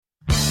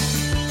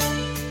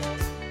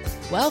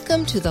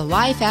Welcome to the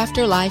Life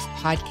After Life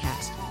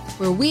podcast,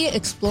 where we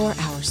explore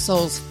our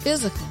soul's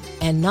physical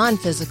and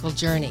non-physical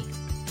journey.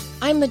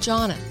 I'm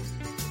Majana.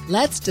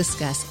 Let's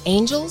discuss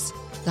angels,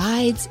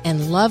 guides,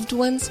 and loved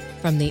ones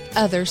from the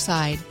other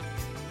side.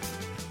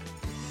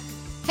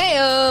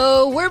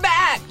 Hey-oh, we're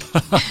back!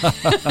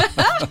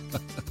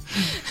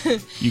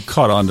 You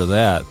caught on to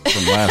that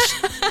from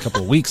last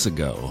couple of weeks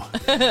ago.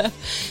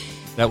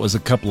 That was a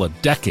couple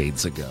of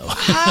decades ago.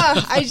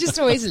 I just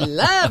always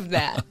love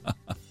that.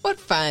 What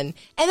fun.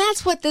 And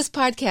that's what this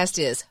podcast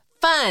is.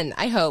 Fun,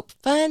 I hope.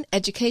 Fun,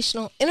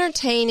 educational,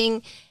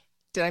 entertaining.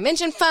 Did I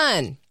mention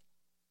fun?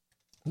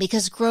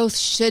 Because growth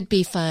should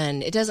be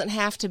fun. It doesn't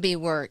have to be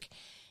work.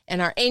 And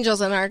our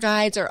angels and our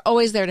guides are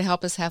always there to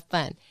help us have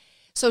fun.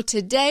 So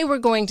today we're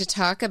going to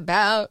talk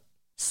about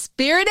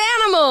spirit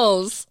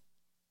animals.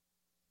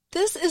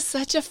 This is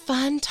such a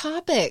fun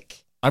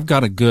topic. I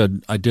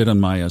did on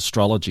my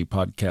astrology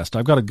podcast,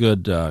 I've got a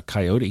good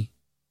coyote.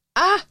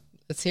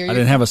 Let's hear I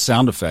didn't have a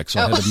sound effect, so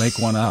I had to make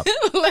one up.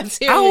 Let's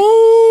hear Ow!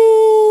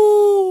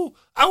 it.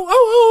 Ow, ow,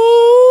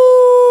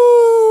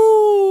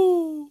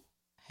 ow!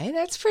 Hey,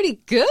 that's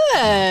pretty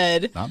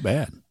good. Not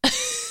bad.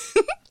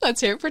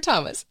 Let's hear it for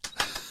Thomas.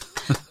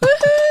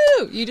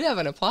 Woohoo! You do have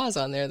an applause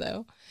on there,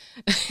 though.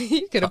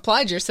 You could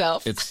applaud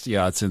yourself. It's in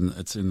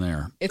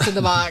there. It's in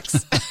the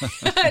box.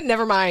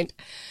 Never mind.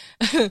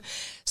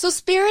 So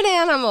spirit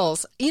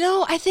animals,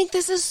 I think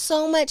this is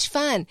so much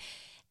fun.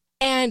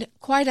 And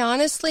quite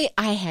honestly,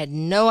 I had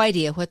no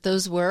idea what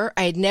those were.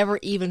 I had never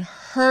even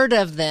heard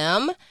of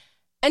them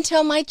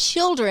until my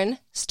children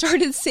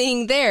started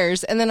seeing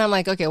theirs. And then I'm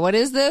like, okay, what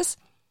is this?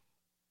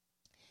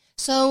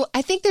 So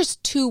I think there's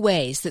two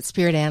ways that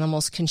spirit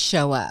animals can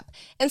show up.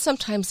 And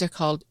sometimes they're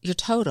called your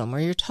totem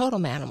or your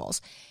totem animals.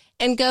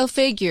 And go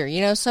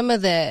figure, some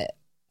of the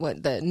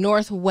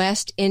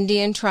Northwest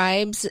Indian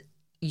tribes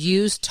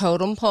use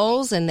totem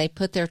poles, and they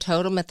put their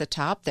totem at the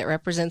top that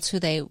represents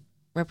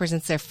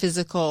represents their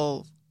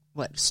physical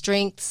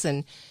strengths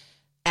and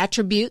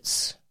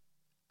attributes,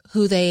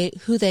 who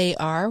they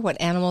are, what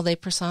animal they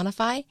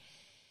personify.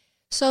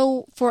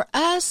 So for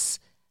us,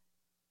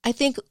 I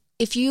think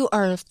if you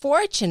are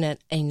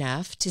fortunate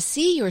enough to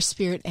see your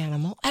spirit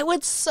animal, I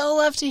would so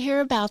love to hear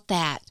about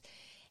that.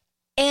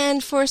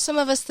 And for some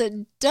of us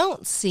that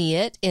don't see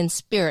it in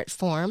spirit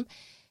form,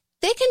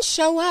 they can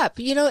show up,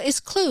 as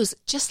clues,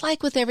 just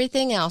like with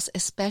everything else,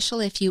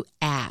 especially if you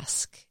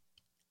ask.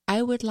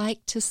 I would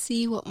like to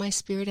see what my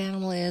spirit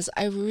animal is.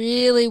 I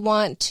really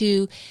want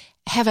to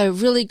have a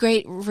really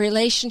great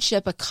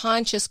relationship, a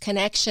conscious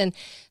connection.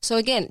 So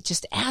again,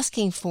 just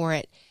asking for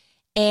it.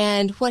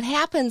 And what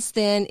happens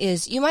then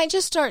is you might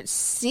just start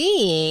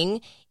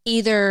seeing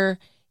either,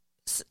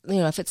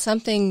 if it's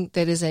something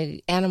that is an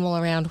animal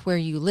around where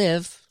you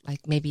live,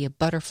 like maybe a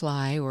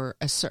butterfly or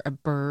a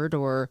bird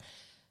or,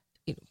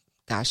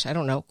 I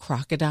don't know,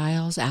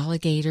 crocodiles,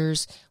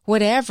 alligators,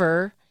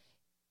 whatever.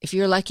 If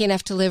you're lucky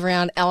enough to live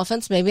around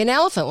elephants, maybe an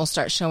elephant will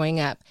start showing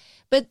up.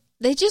 But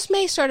they just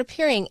may start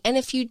appearing. And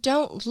if you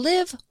don't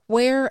live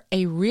where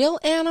a real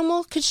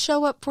animal could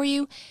show up for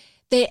you,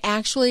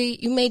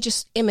 you may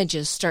just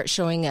images start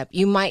showing up.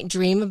 You might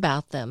dream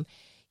about them.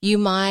 You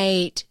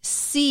might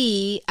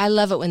see, I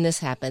love it when this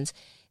happens.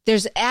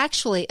 There's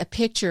actually a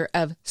picture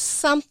of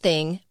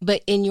something,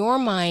 but in your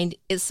mind,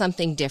 it's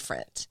something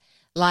different.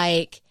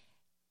 Like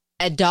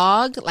a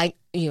dog, like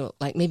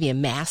maybe a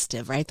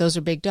mastiff, right? Those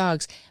are big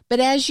dogs. But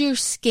as you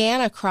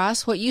scan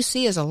across, what you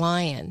see is a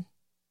lion,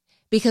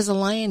 because a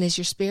lion is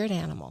your spirit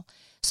animal.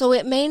 So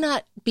it may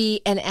not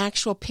be an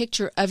actual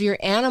picture of your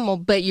animal,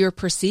 but you're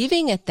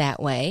perceiving it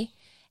that way.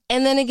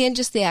 And then again,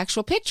 just the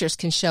actual pictures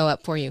can show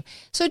up for you.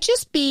 So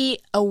just be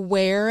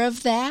aware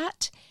of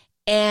that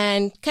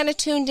and kind of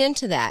tuned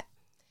into that.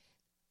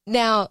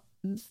 Now,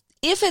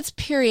 if it's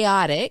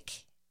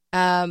periodic,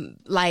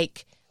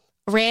 like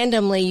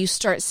randomly you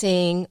start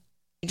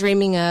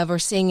dreaming of or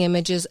seeing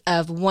images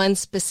of one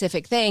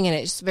specific thing, and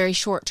it's very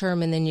short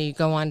term, and then you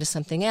go on to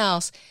something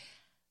else,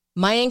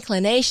 my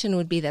inclination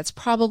would be that's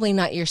probably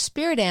not your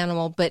spirit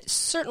animal, but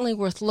certainly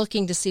worth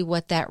looking to see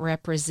what that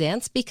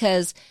represents,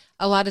 because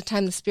a lot of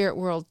time the spirit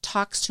world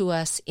talks to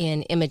us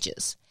in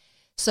images.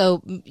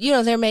 So,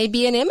 there may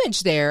be an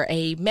image there,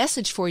 a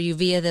message for you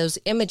via those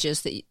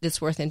images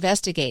that's worth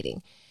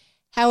investigating.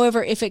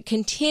 However, if it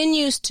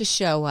continues to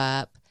show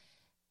up,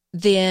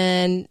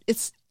 then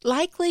it's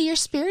likely your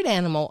spirit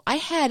animal. I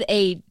had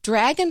a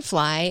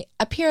dragonfly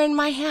appear in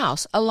my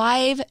house, a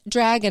live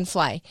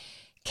dragonfly.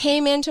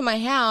 Came into my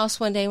house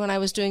one day when I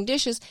was doing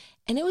dishes,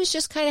 and it was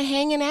just kind of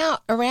hanging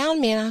out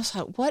around me, and I was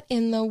like, what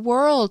in the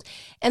world?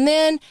 And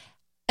then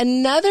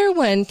another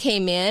one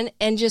came in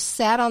and just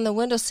sat on the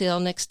windowsill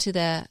next to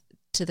the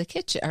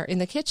kitchen, or in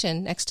the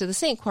kitchen next to the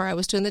sink where I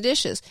was doing the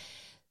dishes.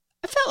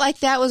 I felt like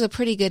that was a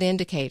pretty good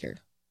indicator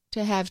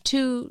to have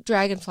two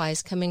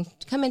dragonflies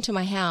come into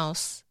my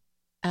house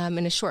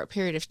in a short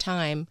period of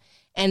time,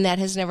 and that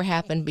has never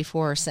happened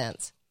before or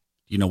since.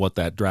 You know what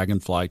that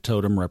dragonfly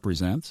totem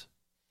represents?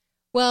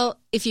 Well,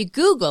 if you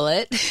Google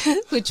it,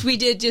 which we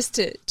did just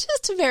to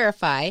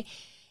verify,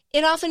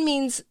 it often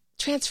means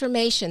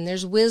transformation.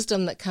 There's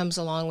wisdom that comes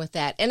along with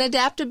that and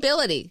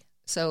adaptability.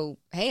 So,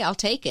 hey, I'll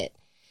take it.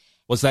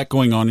 Was that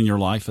going on in your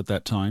life at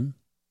that time?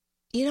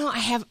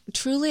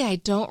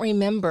 I don't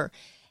remember.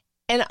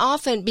 And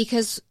often,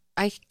 because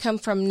I come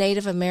from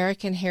Native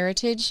American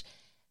heritage,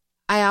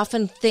 I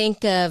often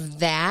think of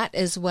that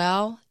as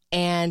well.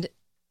 And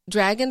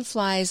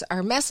dragonflies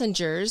are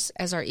messengers,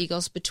 as are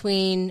eagles,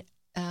 between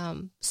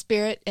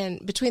spirit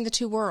and between the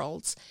two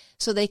worlds,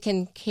 so they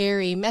can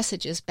carry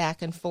messages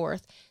back and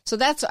forth. So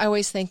that's, I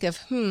always think of,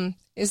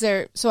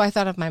 so I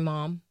thought of my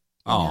mom.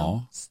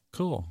 Oh,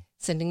 cool.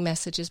 Sending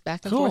messages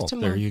back and forth to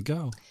mom. There you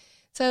go.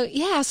 So,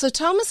 so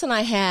Thomas and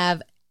I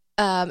have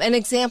an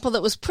example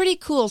that was pretty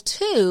cool,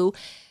 too,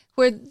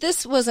 where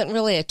this wasn't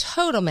really a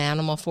totem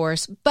animal for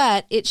us,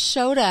 but it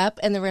showed up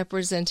and the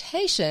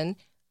representation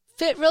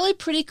fit really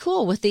pretty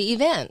cool with the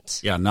event.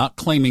 Yeah, not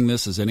claiming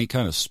this as any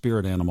kind of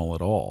spirit animal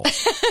at all.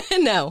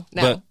 No.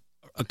 But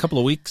a couple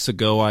of weeks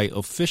ago, I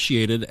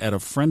officiated at a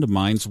friend of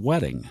mine's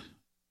wedding.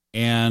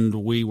 And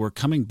we were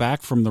coming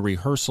back from the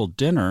rehearsal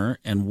dinner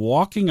and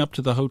walking up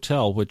to the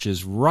hotel, which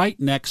is right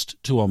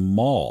next to a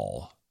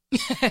mall.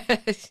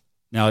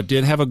 Now, it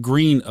did have a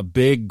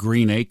big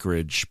green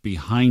acreage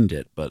behind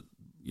it, but,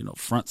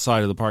 front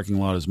side of the parking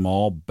lot is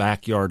mall,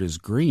 backyard is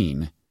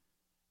green.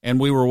 And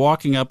we were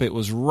walking up, it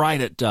was right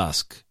at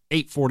dusk,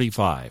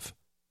 8:45.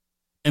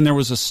 And there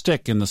was a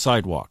stick in the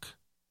sidewalk.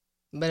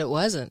 But it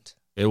wasn't.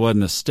 It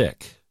wasn't a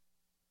stick.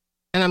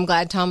 And I'm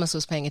glad Thomas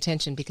was paying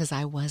attention because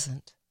I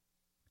wasn't.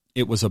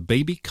 It was a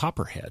baby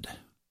copperhead.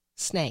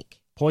 Snake.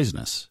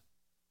 Poisonous.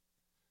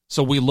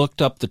 So we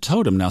looked up the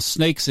totem. Now,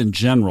 snakes in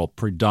general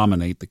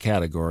predominate the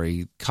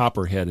category,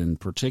 copperhead in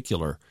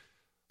particular.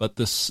 But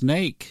the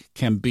snake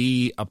can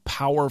be a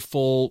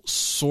powerful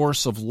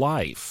source of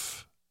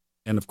life.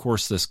 And, of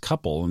course, this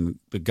couple, and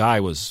the guy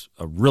was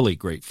a really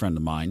great friend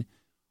of mine,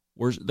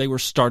 they were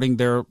starting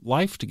their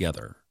life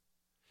together.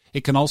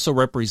 It can also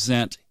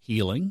represent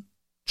healing,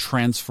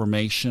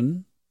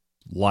 transformation,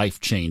 life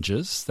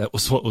changes. That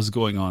was what was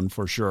going on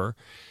for sure.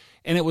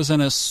 And it was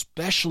an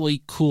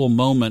especially cool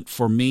moment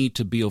for me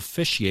to be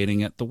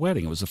officiating at the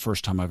wedding. It was the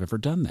first time I've ever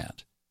done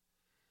that.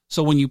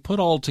 So when you put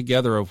all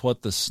together of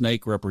what the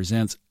snake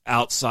represents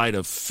outside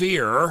of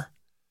fear,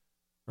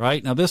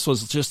 right? Now, this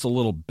was just a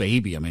little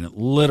baby. I mean, it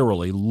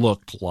literally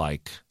looked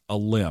like a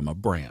limb, a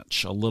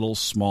branch, a little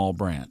small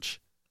branch.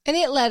 And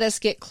it let us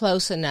get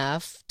close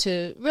enough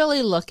to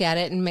really look at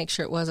it and make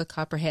sure it was a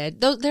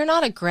copperhead. Though they're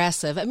not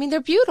aggressive. I mean, they're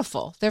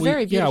beautiful. They're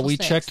very beautiful. Yeah, we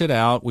snakes. checked it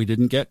out. We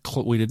didn't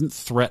we didn't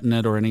threaten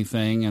it or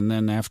anything. And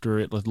then after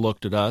it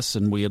looked at us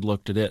and we had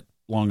looked at it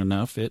long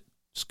enough, it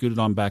scooted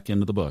on back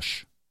into the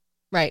bush.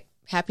 Right.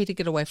 Happy to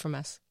get away from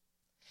us.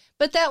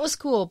 But that was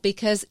cool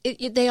because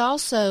they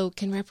also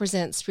can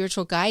represent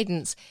spiritual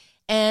guidance.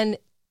 And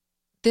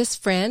this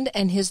friend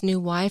and his new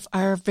wife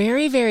are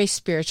very, very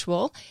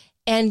spiritual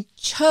and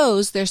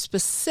chose their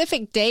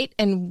specific date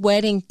and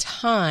wedding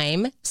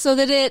time so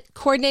that it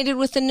coordinated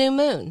with the new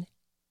moon.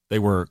 They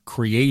were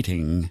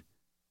creating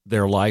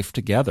their life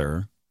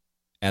together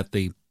at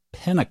the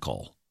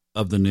pinnacle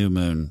of the new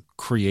moon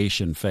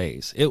creation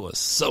phase. It was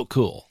so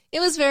cool. It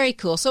was very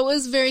cool. So it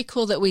was very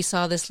cool that we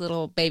saw this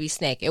little baby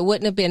snake. It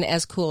wouldn't have been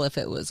as cool if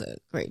it was a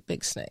great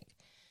big snake.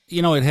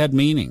 It had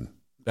meaning.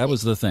 That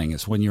was the thing,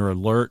 is when you're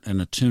alert and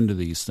attuned to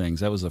these things,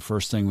 that was the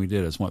first thing we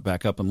did, is went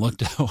back up and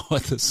looked at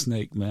what the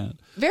snake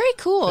meant. Very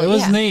cool. It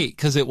was neat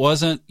because it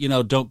wasn't,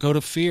 don't go to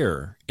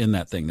fear in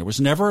that thing. There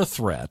was never a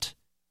threat,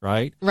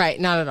 right? Right,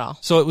 not at all.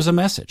 So it was a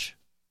message.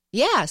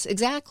 Yes,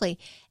 exactly.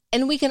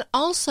 And we can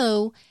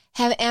also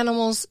have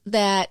animals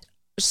that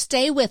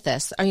stay with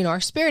us, or,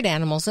 our spirit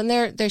animals, and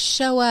they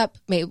show up,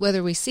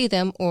 whether we see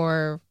them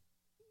or,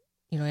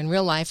 in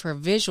real life or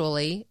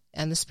visually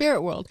in the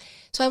spirit world.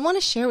 So I want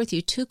to share with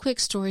you 2 quick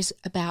stories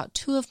about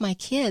 2 of my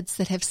kids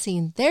that have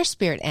seen their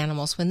spirit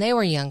animals when they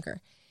were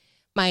younger.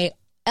 My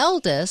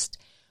eldest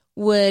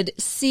would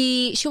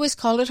see, she always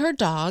called it her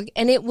dog,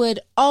 and it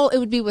would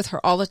be with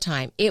her all the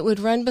time. It would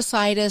run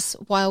beside us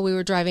while we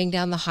were driving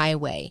down the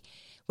highway.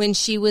 When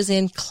she was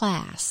in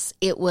class,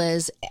 it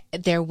was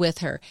there with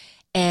her.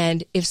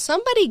 And if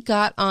somebody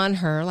got on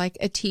her, like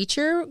a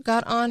teacher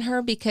got on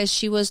her because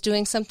she was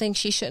doing something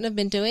she shouldn't have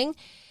been doing,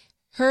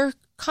 her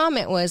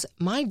comment was,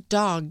 "My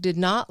dog did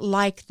not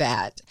like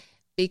that,"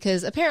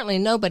 because apparently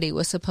nobody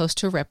was supposed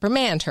to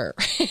reprimand her.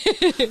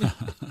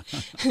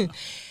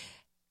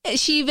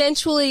 She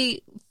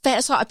eventually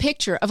saw a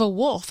picture of a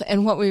wolf,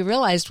 and what we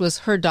realized was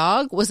her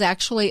dog was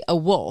actually a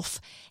wolf.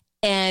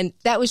 And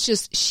that was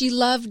just, she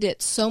loved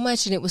it so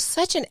much, and it was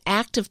such an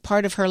active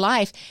part of her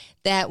life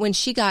that when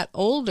she got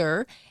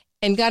older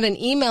and got an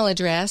email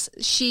address,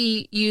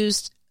 she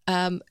used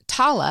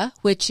Tala,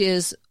 which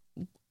is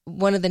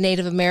one of the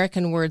Native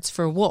American words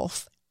for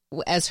wolf,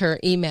 as her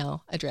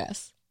email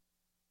address.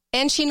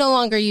 And she no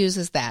longer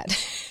uses that.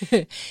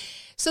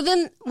 So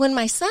then when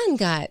my son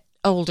got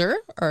older,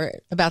 or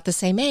about the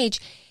same age,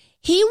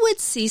 he would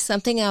see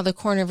something out of the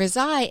corner of his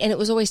eye, and it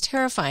was always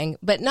terrifying,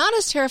 but not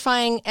as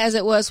terrifying as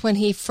it was when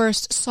he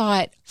first saw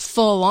it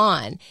full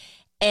on.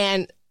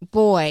 And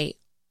boy,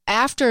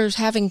 after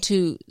having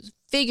to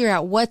figure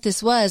out what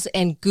this was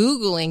and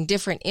Googling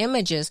different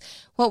images,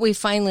 what we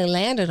finally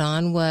landed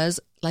on was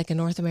like a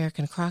North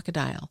American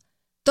crocodile.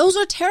 Those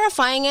are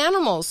terrifying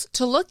animals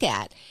to look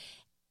at.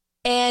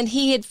 And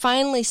he had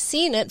finally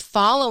seen it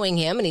following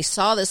him, and he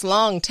saw this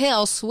long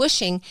tail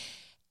swishing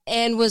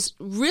and was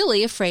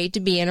really afraid to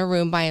be in a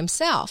room by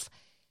himself.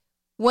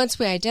 Once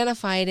we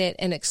identified it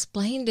and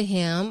explained to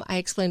him, I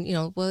explained,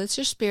 well, it's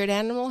your spirit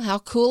animal. How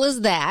cool is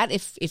that?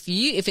 If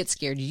it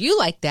scared you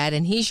like that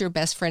and he's your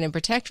best friend and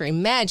protector,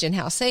 imagine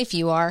how safe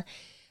you are.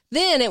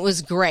 Then it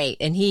was great,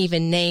 and he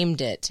even named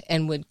it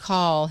and would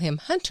call him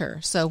Hunter.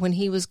 So when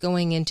he was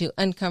going into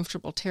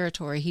uncomfortable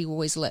territory, he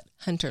always let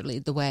Hunter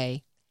lead the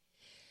way.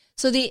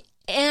 So the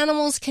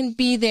animals can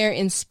be there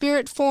in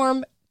spirit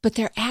form, but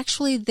they're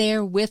actually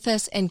there with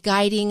us and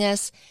guiding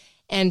us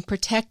and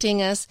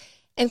protecting us,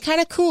 and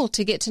kind of cool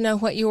to get to know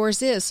what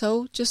yours is.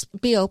 So just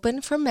be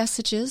open for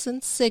messages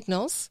and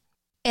signals.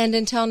 And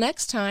until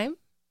next time,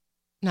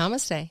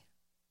 namaste.